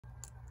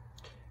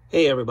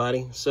Hey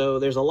everybody, so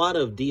there's a lot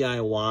of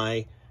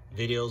DIY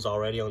videos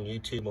already on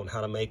YouTube on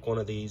how to make one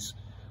of these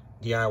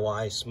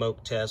DIY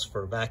smoke tests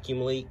for vacuum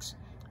leaks.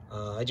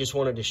 I just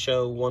wanted to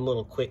show one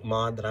little quick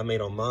mod that I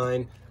made on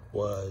mine.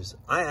 Was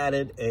I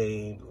added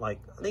I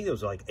think it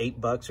was like $8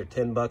 or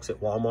 $10 at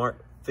Walmart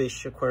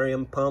fish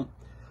aquarium pump.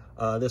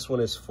 This one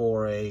is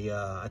for a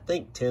I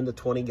think 10 to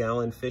 20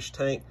 gallon fish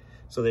tank,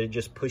 so that it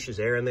just pushes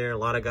air in there. A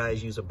lot of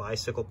guys use a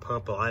bicycle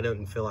pump, but I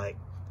didn't feel like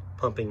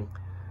pumping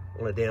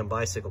on a damn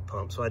bicycle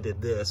pump, so I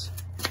did this.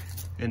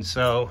 And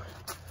so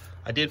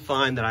I did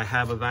find that I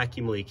have a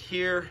vacuum leak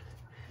here,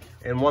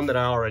 and one that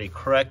I already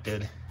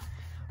corrected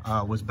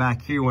was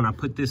back here. When I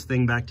put this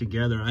thing back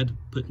together, I had to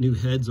put new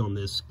heads on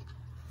this.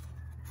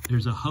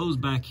 There's a hose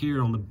back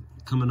here on the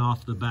coming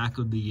off the back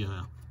of the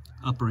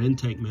upper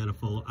intake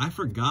manifold. I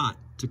forgot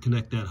to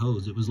connect that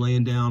hose. It was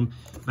laying down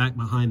back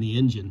behind the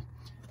engine.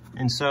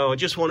 And so I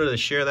just wanted to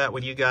share that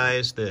with you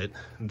guys, that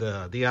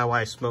the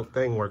DIY smoke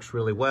thing works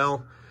really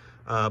well.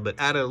 But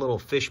add a little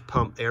fish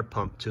pump, air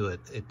pump to it.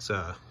 It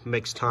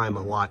makes time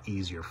a lot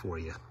easier for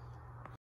you.